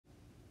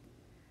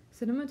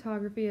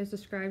Cinematography, as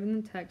described in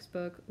the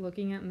textbook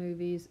Looking at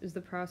Movies, is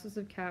the process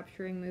of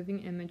capturing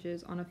moving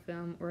images on a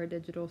film or a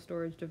digital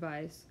storage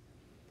device.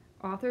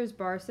 Authors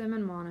Barsom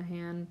and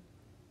Monahan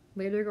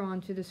later go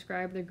on to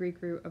describe the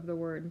Greek root of the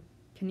word,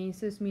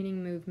 kinesis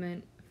meaning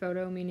movement,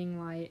 photo meaning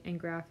light, and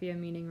graphia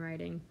meaning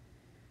writing.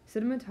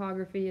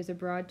 Cinematography is a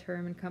broad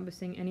term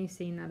encompassing any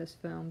scene that is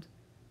filmed.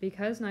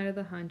 Because Night of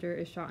the Hunter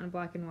is shot in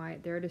black and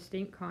white, there are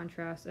distinct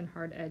contrasts and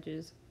hard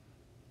edges.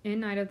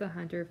 In Night of the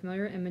Hunter,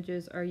 familiar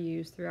images are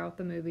used throughout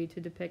the movie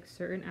to depict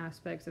certain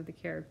aspects of the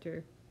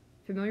character.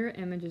 Familiar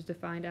image is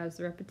defined as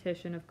the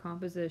repetition of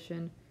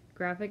composition,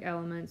 graphic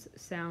elements,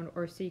 sound,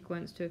 or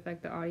sequence to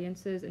affect the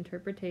audience's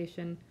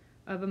interpretation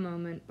of a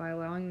moment by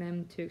allowing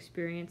them to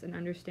experience and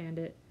understand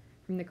it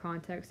from the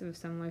context of a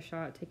similar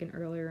shot taken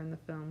earlier in the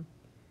film.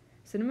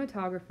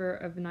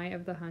 Cinematographer of Night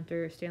of the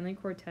Hunter, Stanley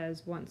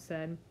Cortez, once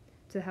said,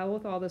 "To hell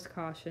with all this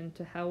caution,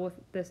 to hell with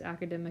this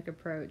academic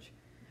approach.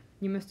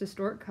 You must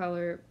distort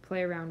color,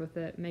 play around with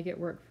it, make it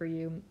work for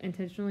you,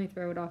 intentionally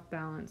throw it off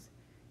balance.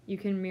 You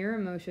can mirror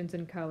emotions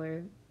in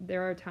color.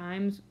 There are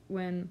times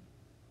when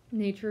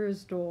nature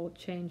is dull,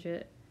 change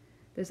it."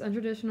 This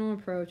untraditional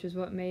approach is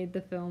what made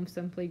the film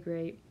simply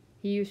great.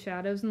 He used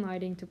shadows and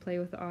lighting to play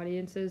with the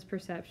audience's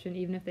perception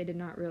even if they did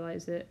not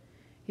realize it.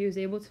 He was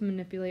able to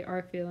manipulate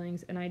our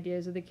feelings and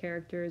ideas of the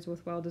characters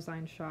with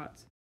well-designed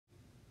shots.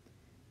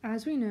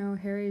 As we know,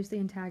 Harry is the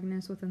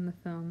antagonist within the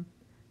film.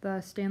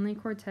 Thus, Stanley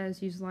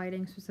Cortez used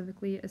lighting,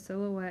 specifically a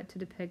silhouette, to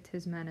depict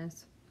his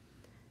menace.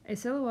 A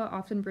silhouette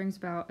often brings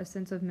about a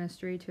sense of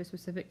mystery to a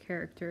specific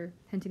character,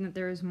 hinting that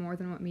there is more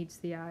than what meets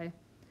the eye.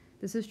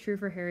 This is true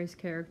for Harry's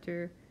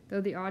character.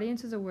 Though the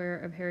audience is aware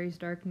of Harry's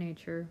dark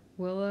nature,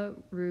 Willa,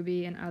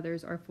 Ruby, and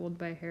others are fooled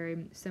by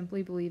Harry,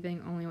 simply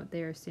believing only what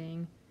they are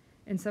seeing.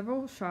 In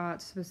several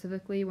shots,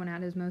 specifically when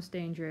at his most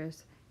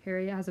dangerous,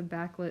 Harry has a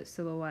backlit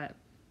silhouette.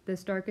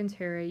 This darkens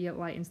Harry, yet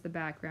lightens the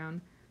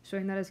background,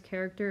 showing that his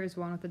character is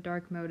one with a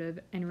dark motive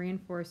and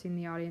reinforcing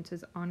the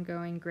audience's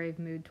ongoing grave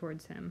mood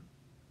towards him.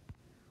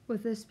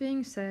 With this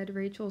being said,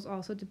 Rachel is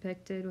also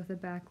depicted with a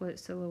backlit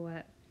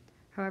silhouette.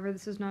 However,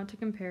 this is not to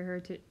compare her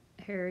to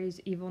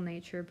Harry's evil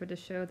nature, but to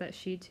show that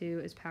she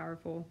too is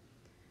powerful.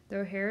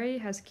 Though Harry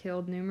has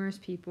killed numerous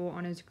people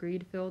on his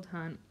greed-filled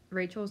hunt,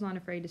 Rachel is not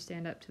afraid to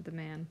stand up to the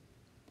man.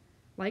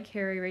 Like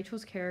Harry,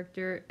 Rachel's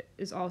character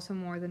is also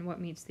more than what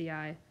meets the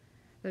eye.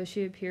 Though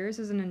she appears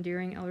as an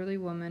endearing elderly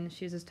woman,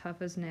 she is as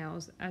tough as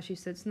nails, as she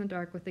sits in the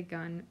dark with a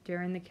gun,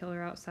 daring the killer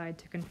outside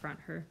to confront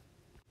her.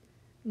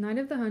 Night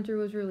of the Hunter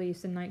was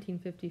released in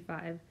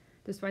 1955.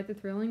 Despite the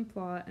thrilling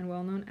plot and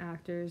well-known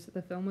actors,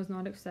 the film was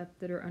not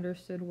accepted or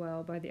understood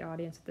well by the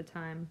audience at the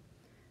time.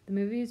 The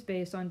movie is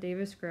based on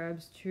Davis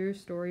Grubb's true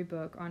story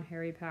book on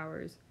Harry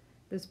Powers.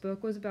 This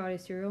book was about a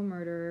serial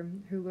murderer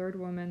who lured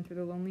women through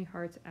the Lonely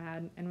Hearts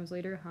ad and was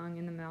later hung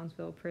in the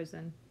Moundsville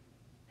prison.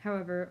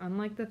 However,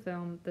 unlike the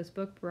film, this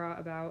book brought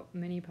about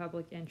many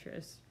public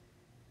interests.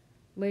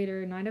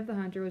 Later, Night of the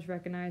Hunter was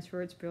recognized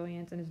for its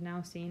brilliance and is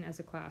now seen as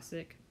a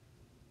classic.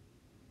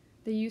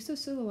 The use of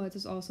silhouettes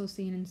is also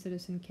seen in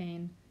Citizen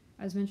Kane.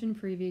 As mentioned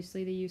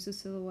previously, the use of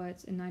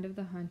silhouettes in Night of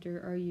the Hunter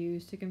are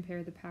used to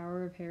compare the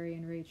power of Harry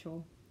and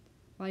Rachel.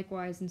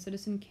 Likewise, in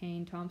Citizen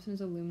Kane, Thompson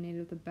is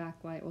illuminated with a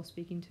backlight while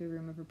speaking to a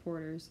room of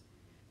reporters.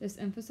 This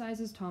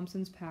emphasizes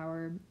Thompson's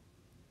power,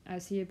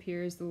 as he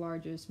appears the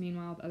largest.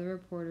 Meanwhile, the other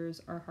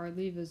reporters are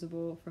hardly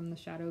visible from the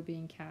shadow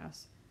being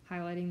cast,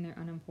 highlighting their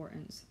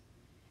unimportance.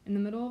 In the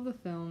middle of the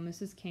film,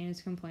 Mrs. Kane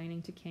is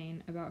complaining to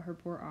Kane about her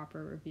poor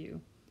opera review.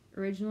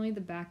 Originally,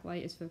 the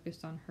backlight is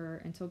focused on her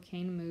until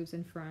Kane moves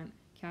in front,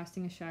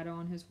 casting a shadow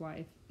on his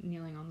wife,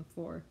 kneeling on the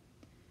floor.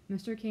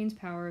 Mr. Kane's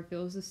power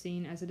fills the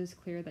scene as it is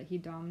clear that he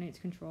dominates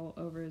control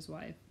over his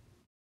wife.